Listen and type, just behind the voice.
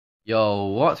Yo,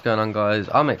 what's going on, guys?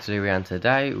 I'm xLearyy and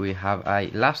today we have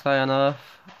a Last Day on Earth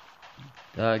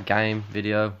game,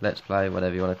 video, let's play,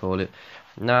 whatever you want to call it.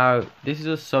 Now, this is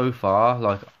a so far,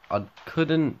 like, I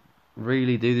couldn't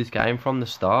really do this game from the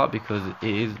start because it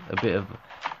is a bit of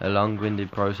a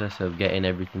long-winded process of getting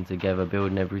everything together,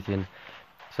 building everything.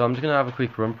 So I'm just going to have a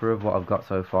quick run through of what I've got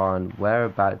so far and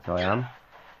whereabouts I am.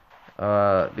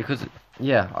 Because,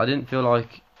 yeah, I didn't feel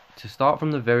like to start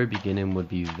from the very beginning would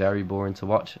be very boring to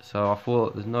watch, so I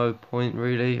thought there's no point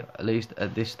really. At least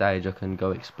at this stage I can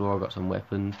go explore. I've got some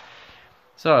weapons.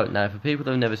 So now, for people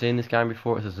that have never seen this game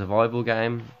before, it's a survival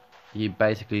game. You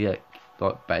basically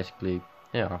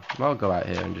yeah, I'll go out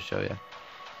here and just show you.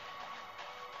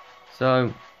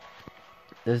 So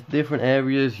there's different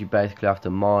areas. You basically have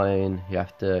to mine, you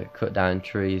have to cut down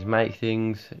trees, make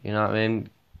things, you know what I mean,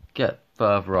 get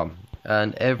further on.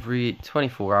 And every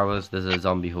 24 hours there's a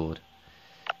zombie horde,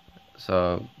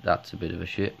 so that's a bit of a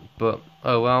shit, but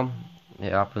oh well,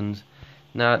 it happens.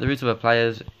 Now there is other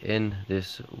players in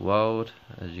this world,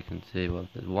 as you can see. Well,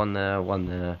 there's one there,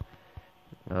 one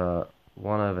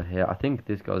over here. I think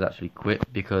this guy's actually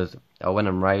quit because I went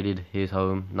and raided his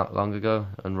home not long ago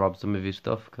and robbed some of his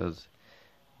stuff, because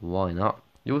why not?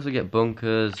 You also get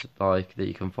bunkers like that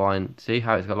you can find. See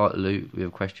how it's got like loot with a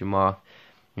question mark?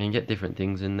 You can get different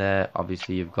things in there.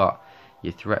 Obviously you've got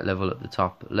your threat level at the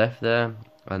top left there,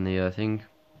 and the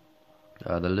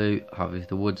the loot, obviously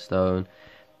the woodstone,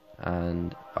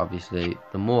 and obviously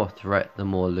the more threat the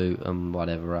more loot and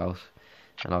whatever else.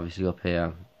 And obviously up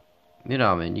here, you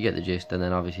know what I mean, you get the gist. And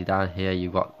then obviously down here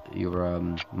you've got your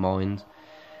mines,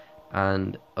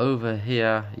 and over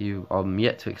here I'm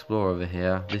yet to explore. Over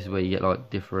here, this is where you get like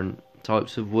different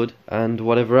types of wood and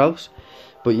whatever else.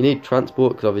 But you need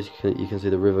transport, because obviously you can see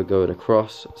the river going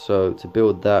across. So to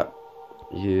build that,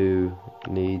 you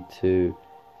need to,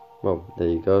 well, there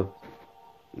you go.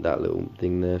 That little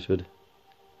thing there should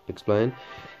explain.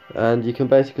 And you can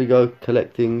basically go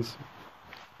collect things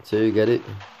to get it.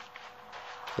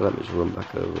 So let me just run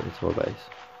back over into my base.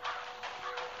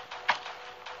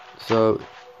 So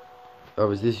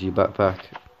obviously this is your backpack.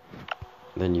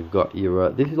 Then you've got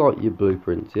your this is like your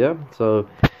blueprints, yeah. So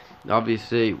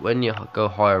obviously when you go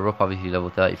higher up, obviously level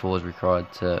 34 is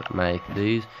required to make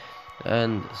these,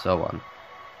 and so on.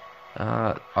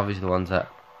 Obviously the ones that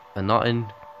are not in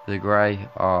the grey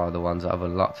are the ones that I've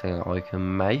unlocked and I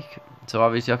can make. So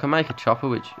obviously I can make a chopper,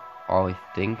 which I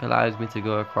think allows me to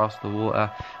go across the water,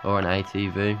 or an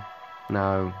ATV.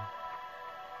 Now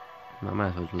I might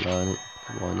as well learn it,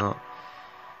 why not?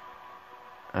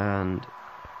 And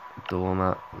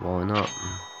doormat, why not?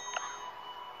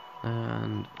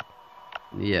 And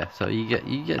yeah, so you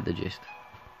get the gist.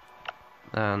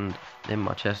 And in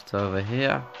my chest over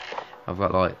here I've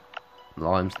got like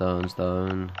limestone,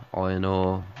 stone, iron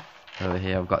ore. Over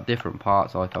here I've got different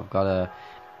parts, like I've got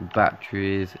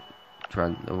batteries, you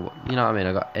know what I mean,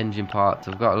 I've got engine parts,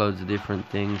 I've got loads of different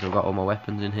things. I've got all my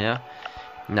weapons in here.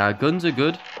 Now guns are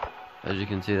good, as you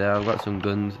can see there. I've got some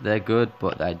guns, they're good,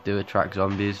 but they do attract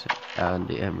zombies and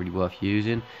it ain't really worth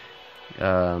using.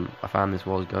 I found this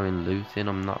while I was going looting.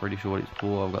 I'm not really sure what it's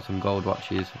for. I've got some gold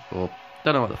watches, or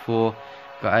don't know what they're for.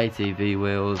 Got ATV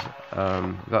wheels.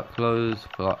 Got clothes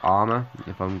for like armor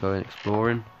if I'm going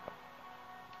exploring.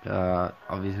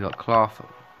 Obviously got cloth,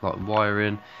 like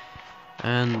wiring,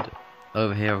 and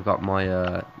over here I've got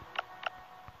my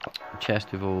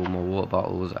chest with all my water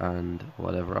bottles and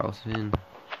whatever else in.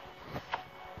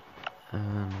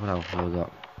 And what else have I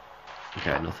got?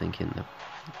 Okay, nothing in there.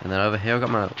 And then over here I've got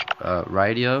my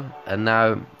radio. And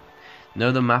now, you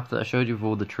know the map that I showed you with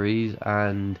all the trees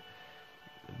and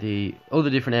all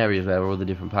the different areas where all the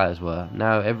different players were?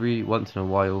 Now every once in a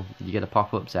while you get a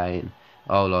pop-up saying,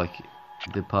 oh, like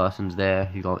the person's there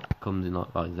who like comes in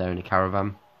like they're in a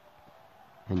caravan,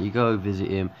 and you go visit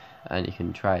him and you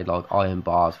can trade like iron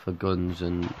bars for guns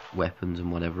and weapons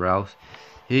and whatever else.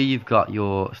 Here you've got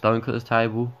your stonecutters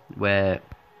table, where,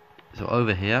 so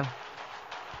over here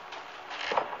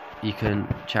you can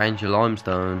change your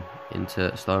limestone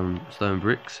into stone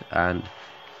bricks, and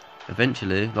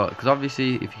eventually, like, because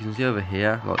obviously if you can see over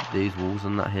here, like these walls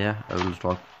and that here are just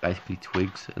like basically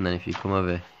twigs, and then if you come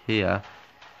over here,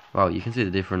 well, you can see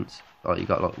the difference. Like you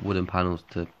got like wooden panels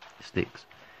to sticks,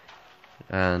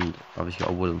 and obviously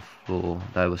got a wooden floor.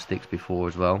 They were sticks before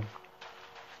as well.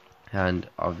 And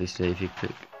obviously if you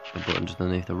click the button just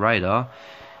underneath the radar,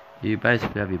 you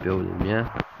basically have your building, yeah.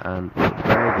 And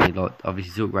upgrade, like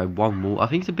obviously to upgrade one wall, I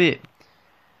think it's a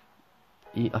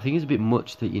bit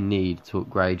much that you need to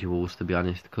upgrade your walls, to be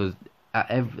honest, because at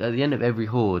the end of every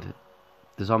horde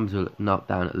the zombies will knock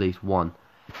down at least one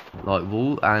like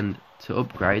wall, and to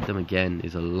upgrade them again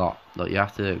is a lot. Like, you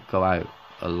have to go out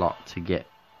a lot to get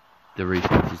the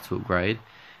resources to upgrade,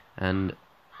 and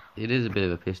it is a bit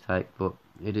of a piss take, but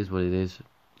it is what it is.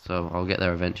 So I'll get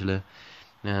there eventually.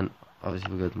 And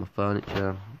obviously we go to my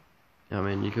furniture. I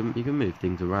mean, you can move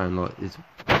things around. Like,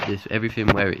 this everything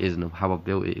where it is and how I've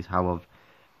built it is how I've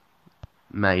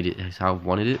made it, is how I've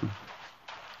wanted it.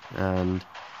 And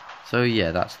so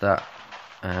yeah, that's that.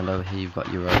 And over here you've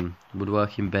got your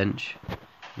woodworking bench.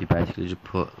 You basically just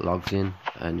put logs in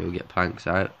and you'll get planks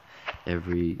out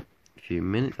every few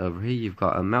minutes. Over here you've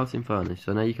got a melting furnace,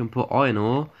 so now you can put iron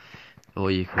ore,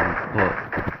 or you can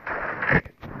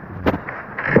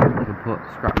put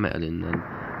scrap metal in, and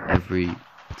every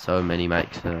so many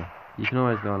makes you can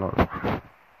always go on like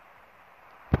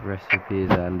recipes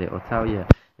and it will tell you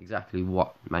exactly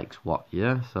what makes what,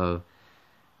 yeah. So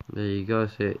there you go.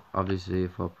 So obviously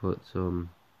if I put some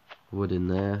wood in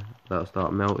there, that'll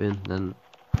start melting, then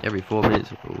every 4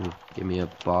 minutes it will give me a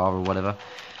bar or whatever.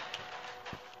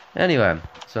 Anyway,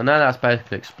 so now that's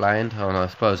basically explained, and I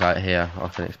suppose out here I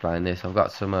can explain this. I've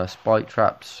got some spike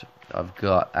traps, I've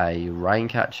got a rain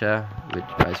catcher which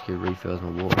basically refills my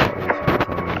water bottles every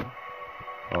time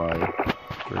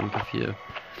I drink a few.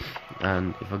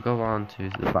 And if I go on to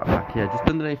the backpack here, just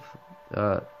underneath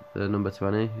the number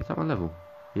 20, is that my level?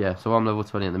 Yeah, so I'm level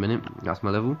 20 at the minute, that's my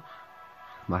level.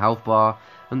 My health bar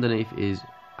underneath is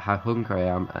how hungry I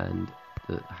am and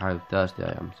how thirsty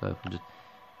I am. So if I just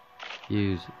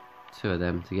use 2 of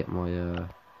them to get my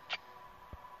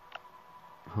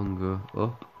hunger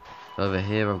up. Over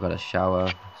here I've got a shower.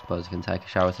 I suppose I can take a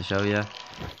shower to show you.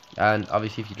 And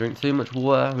obviously if you drink too much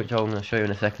water, which I'm going to show you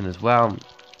in a second as well,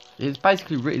 it's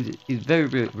basically it's very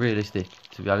realistic,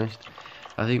 to be honest.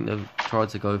 I think they've tried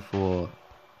to go for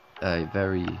a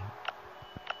very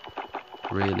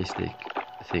realistic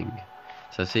thing.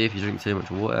 So see, if you drink too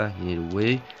much water, you need a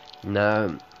wee.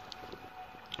 Now,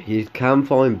 you can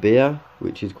find beer,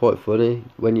 which is quite funny.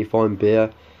 When you find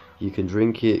beer, you can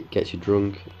drink it, gets you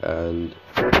drunk, and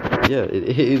yeah,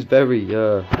 it is very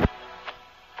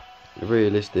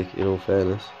realistic in all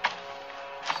fairness.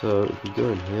 So if we go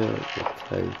in here, let's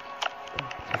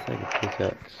take a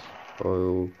pickaxe.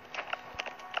 I'll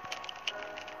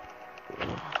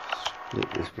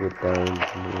split this wood down,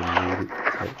 and we'll need it to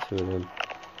take 2 of them.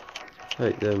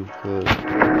 Take them because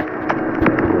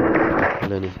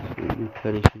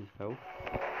replenish his health.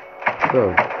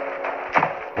 So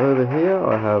over here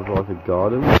I have like a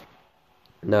garden.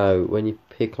 Now when you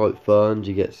pick like ferns,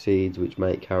 you get seeds which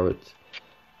make carrots.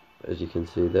 As you can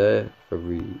see there, for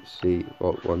every seed,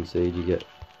 like 1 seed, you get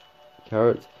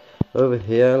carrots. Over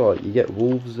here, like, you get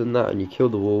wolves and that, and you kill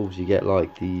the wolves, you get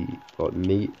like the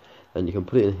meat, and you can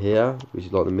put it in here, which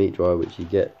is like the meat dryer, which you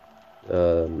get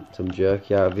some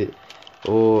jerky out of it.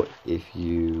 Or if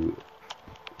you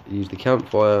use the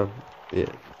campfire, it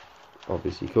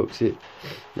obviously cooks it.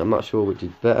 I'm not sure which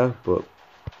is better, but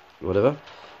whatever.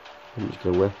 I'm just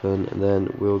gonna weapon, and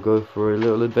then we'll go for a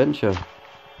little adventure.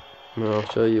 And I'll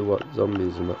show you what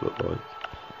zombies and that look like.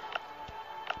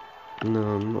 No,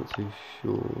 I'm not too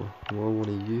sure what I want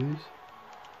to use.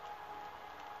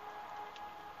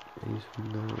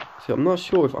 See, I'm not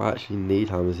sure if I actually need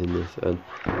hammers in this, and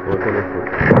what I'm gonna put,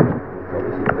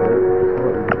 obviously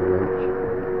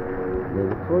and then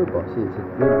the crowbar, see, it's a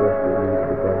good weapon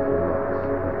for breaking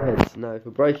locks. Heads. Now,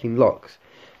 for breaking locks,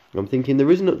 I'm thinking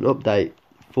there isn't an update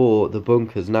for the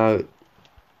bunkers. Now,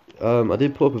 I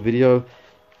did put up a video.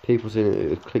 People saying it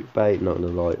was clickbait, not gonna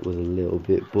lie, it was a little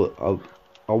bit, but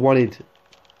I wanted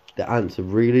the answer,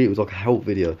 really. It was like a help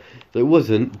video, so it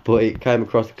wasn't, but it came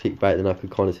across the clickbait, and I could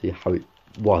kind of see how it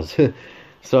was.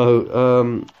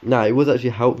 So no, it was actually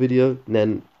a help video. And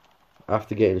then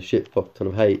after getting a shit fuck ton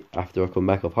of hate after I come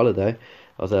back off holiday,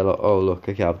 I was there like, oh look,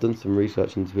 okay, I've done some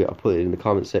research into it. I put it in the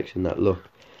comment section that look,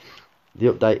 the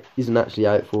update isn't actually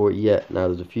out for it yet. Now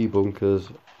there's a few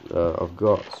bunkers. I've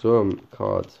got some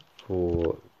cards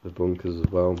for the bunkers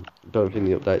as well. Don't think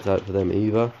the update's out for them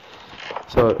either.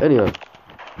 So anyway,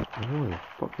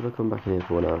 what did I come back in here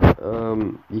for now?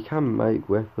 You can make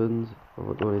weapons. Oh,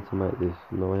 what do I need to make this?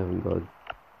 No, I haven't got a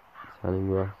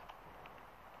tanning rack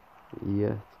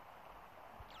yet.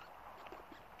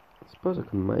 I suppose I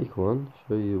can make one.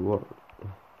 Show you what.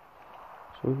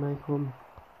 Shall we make one?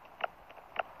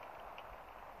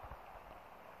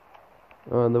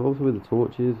 And they've also with the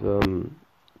torches.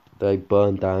 They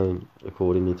burn down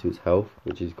accordingly to its health,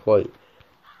 which is quite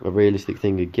a realistic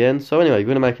thing again. So anyway, you're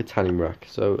going to make a tanning rack.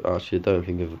 So actually I don't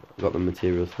think I've got the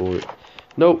materials for it.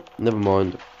 Nope, never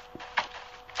mind.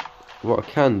 What I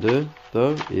can do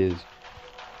though is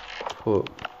put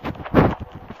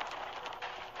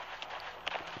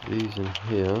these in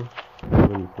here. And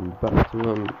when you come back to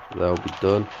them, they'll be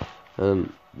done.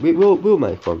 And we'll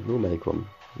make one. We'll make one.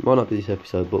 It might not be this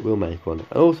episode, but we'll make one.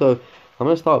 And also, I'm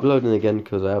gonna start uploading again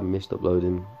because I have missed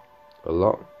uploading a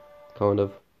lot. Kind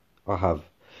of, I have.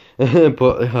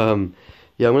 But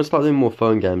yeah, I'm gonna start doing more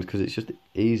phone games because it's just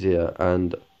easier.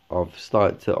 And I've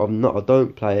started to. I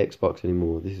don't play Xbox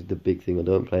anymore. This is the big thing. I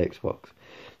don't play Xbox.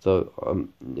 So I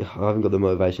haven't got the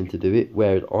motivation to do it.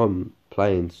 Whereas I'm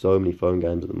playing so many phone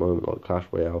games at the moment, like Clash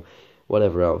Royale,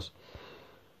 whatever else.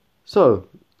 So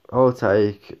I'll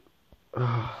take.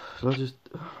 Should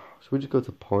we just go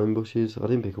to pine bushes? I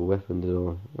didn't pick a weapon, did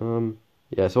I?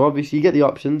 Yeah. So obviously you get the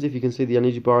options. If you can see the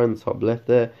energy bar in the top left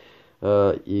there,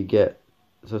 you get.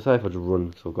 So say if I just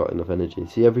run, so I've got enough energy.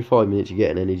 See, every 5 minutes you get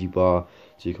an energy bar,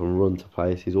 so you can run to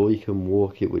places, or you can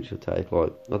walk it, which will take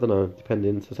like, I don't know,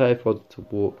 depending. So say if I was to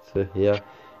walk to here,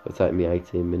 it'll take me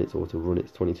 18 minutes, or to run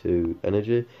it's 22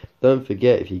 energy. Don't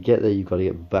forget, if you get there, you've got to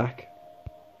get back.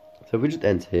 So if we just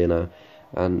enter here now,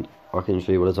 and I can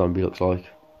show you what a zombie looks like.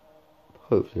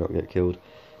 Hopefully not get killed.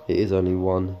 It is only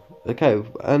one. Okay,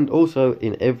 and also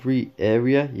in every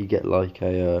area you get like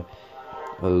a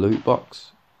loot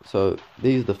box. So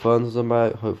these are the funds I'm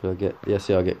about. Hopefully I get, yeah,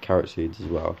 see I get carrot seeds as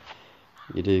well.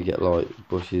 You do get like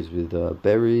bushes with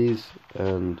berries,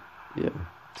 and yeah,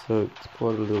 so it's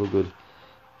quite a little good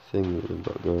thing that we've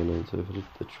got going on. So if I just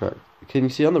attract, can you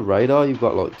see on the radar you've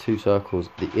got like 2 circles.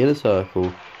 The inner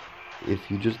circle, if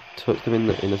you just touch them in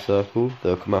the inner circle,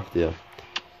 they'll come after you.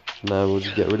 Now we'll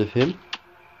just get rid of him.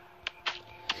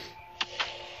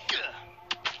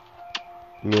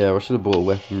 Yeah, I should have bought a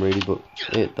weapon really, but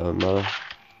it don't matter.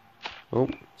 Oh,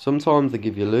 sometimes they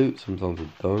give you loot, sometimes they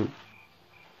don't.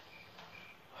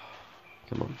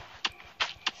 Come on.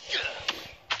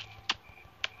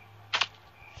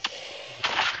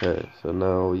 Okay, so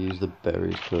now I'll use the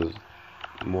berries because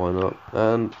why not?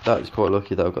 And that's quite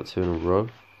lucky that I've got 2 in a row.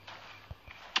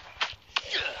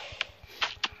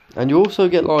 And you also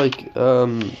get like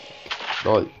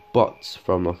bots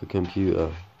from like a computer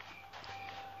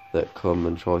that come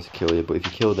and try to kill you. But if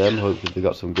you kill them, hopefully they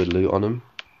got some good loot on them.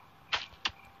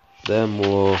 They're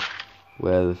more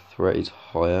where the threat is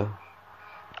higher.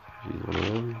 Use one of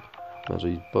them. Might as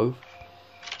well use both.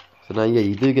 So now, yeah,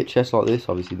 you do get chests like this.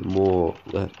 Obviously, the more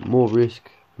risk,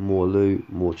 more loot,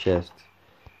 more chests,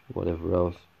 whatever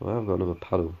else. Oh, I've got another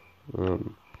paddle.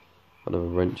 Another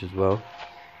wrench as well.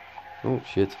 Oh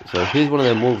shit! So here's one of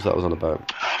them wolves that I was on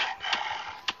about.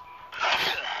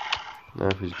 Now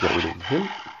if we just get rid of him,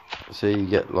 so you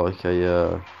get like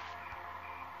a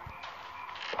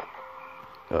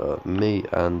meat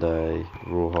and a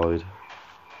rawhide.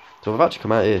 So I've actually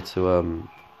come out here to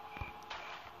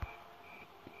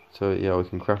so yeah, we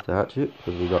can craft a hatchet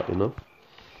because we got enough,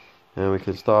 and we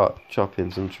can start chopping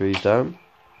some trees down.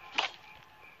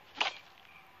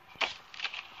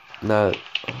 Now,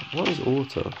 what is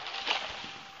auto?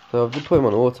 So I've just put him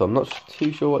on auto. I'm not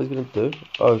too sure what he's gonna do.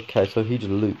 Okay, so he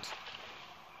just loots.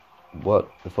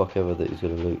 What the fuck ever that he's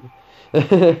gonna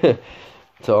loot.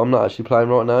 So I'm not actually playing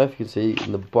right now. If you can see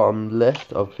in the bottom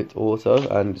left, I've clicked auto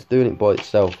and it's doing it by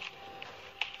itself.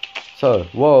 So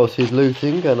whilst he's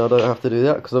looting, and I don't have to do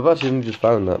that because I've actually only just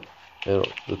found that. You know,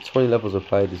 the 20 levels I've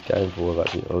played this game for, I've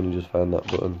actually only just found that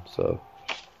button. So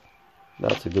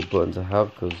that's a good button to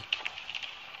have because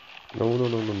no.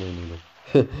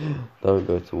 Don't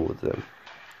go towards them.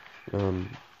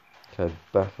 Okay,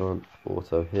 back on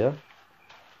auto here.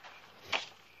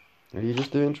 Are you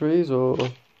just doing trees or?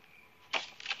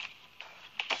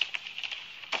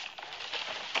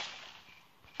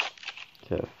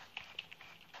 Okay.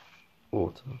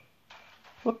 Auto.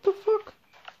 What the fuck?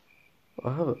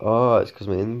 I have it. Oh, it's because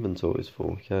my inventory is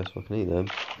full. Okay, so I can eat them.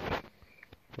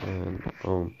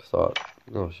 And start.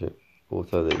 Oh shit.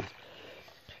 Auto these.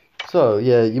 So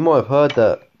yeah, you might have heard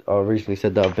that I recently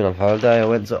said that I've been on holiday. I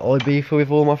went to Ibiza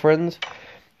with all my friends,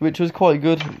 which was quite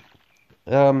good.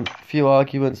 Few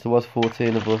arguments. There was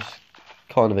 14 of us.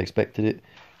 Kind of expected it,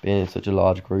 being in such a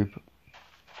large group.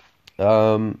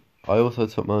 I also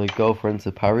took my girlfriend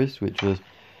to Paris, which was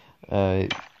a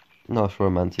nice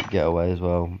romantic getaway as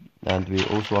well. And we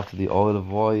also off to the Isle of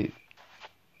Wight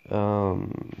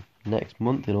next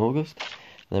month in August.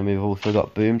 And then we've also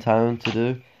got Boomtown to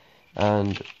do,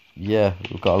 and yeah,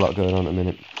 we've got a lot going on at the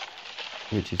minute,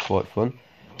 which is quite fun.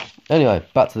 Anyway,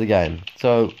 back to the game.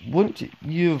 So once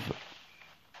you've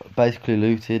basically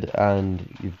looted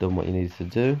and you've done what you needed to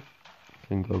do, you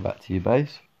can go back to your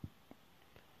base.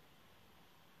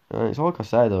 And it's like I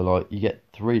say though, like you get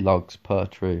 3 logs per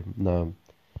tree. No,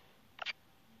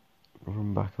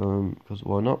 run back home because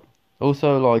why not?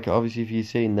 Also, like obviously, if you've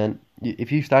seen, then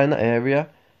if you stay in that area,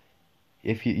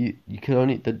 if you can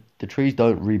only the trees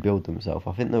don't rebuild themselves.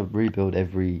 I think they'll rebuild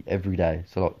every day.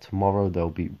 So like tomorrow they'll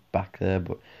be back there,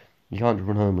 but you can't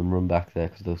run home and run back there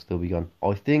because they'll still be gone.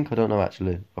 I think, I don't know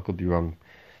actually. I could be wrong.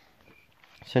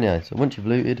 So anyway, so once you've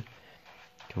looted,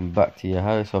 come back to your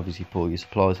house. Obviously, put all your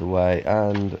supplies away,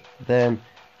 and then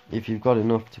if you've got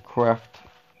enough to craft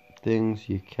things,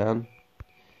 you can.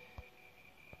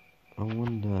 I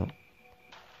wonder.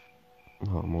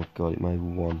 Oh my god, it made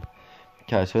one.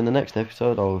 Okay, so in the next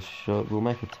episode, we'll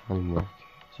make a tanning rack.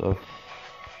 So,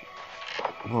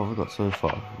 what have we got so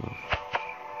far?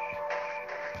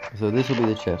 So this will be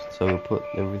the chest. So we'll put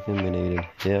everything we need in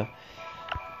here.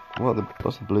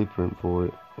 What's the blueprint for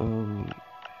it?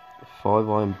 5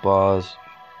 iron bars,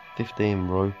 15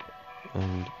 rope,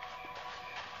 and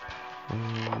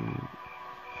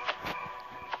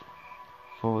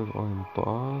 5 iron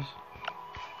bars.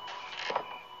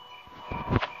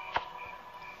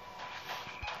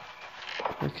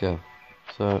 Okay,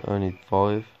 so only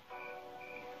 5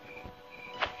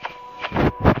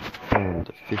 and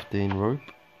 15 rope.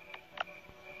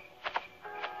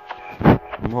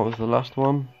 And what was the last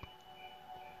one?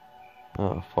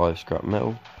 5 scrap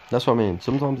metal. That's what I mean.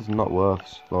 Sometimes it's not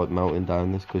worth like melting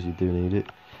down this because you do need it.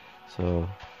 So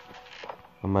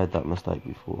I made that mistake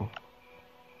before.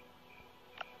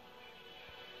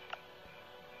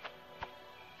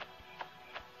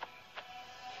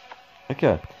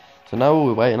 Okay. So now all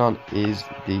we're waiting on is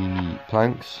the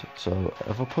planks. So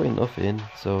if I put enough in,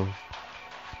 so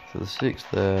the 6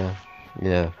 there,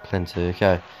 yeah, plenty.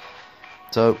 Okay.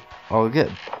 So I'll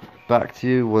get back to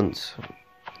you once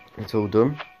it's all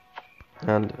done.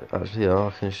 And actually,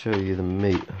 I can show you the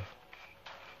meat.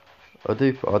 I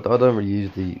don't really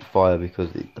use the fire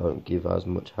because it don't give as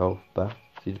much health back.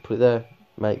 So you just put it there,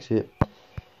 makes it.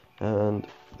 And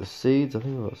the seeds, I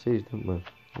think we got seeds, didn't we?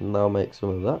 And I'll make some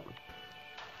of that.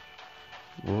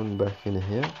 One back in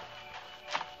here.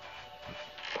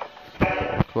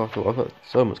 Cloth. I've got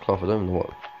so much cloth, I don't know what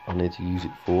I need to use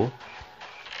it for.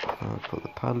 I'll put the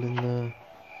paddle in there.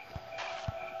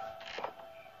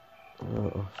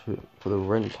 Oh shoot, put a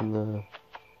wrench in there.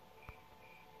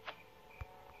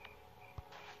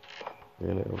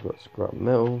 And I've got scrap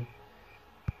metal.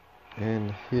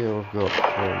 And here I've got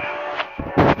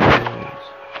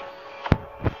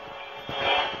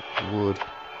wood.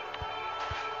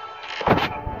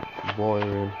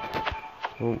 Wiring.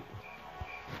 Oh.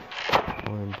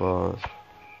 Iron bars.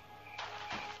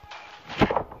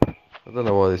 I don't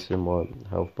know why this is in my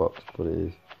health box, but it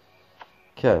is.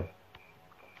 Okay.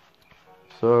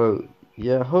 So,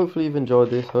 yeah, hopefully you've enjoyed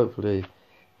this. Hopefully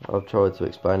I've tried to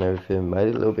explain everything, made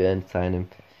it a little bit entertaining.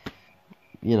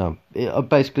 You know,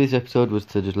 basically this episode was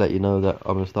to just let you know that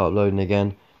I'm going to start uploading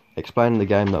again, explaining the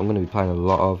game that I'm going to be playing a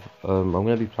lot of. I'm going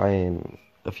to be playing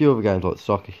a few other games like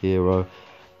Soccer Hero.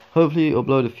 Hopefully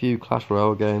upload a few Clash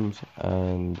Royale games,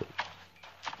 and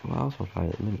what else am I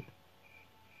playing at the minute?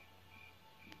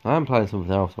 I am playing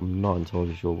something else, I'm not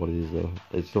entirely sure what it is though.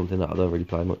 It's something that I don't really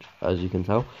play much, as you can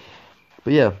tell.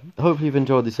 But yeah, hopefully you've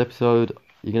enjoyed this episode.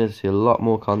 You're going to see a lot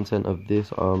more content of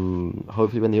this.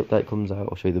 Hopefully when the update comes out,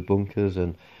 I'll show you the bunkers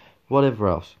and whatever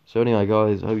else. So anyway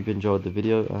guys, I hope you've enjoyed the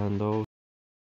video, and I'll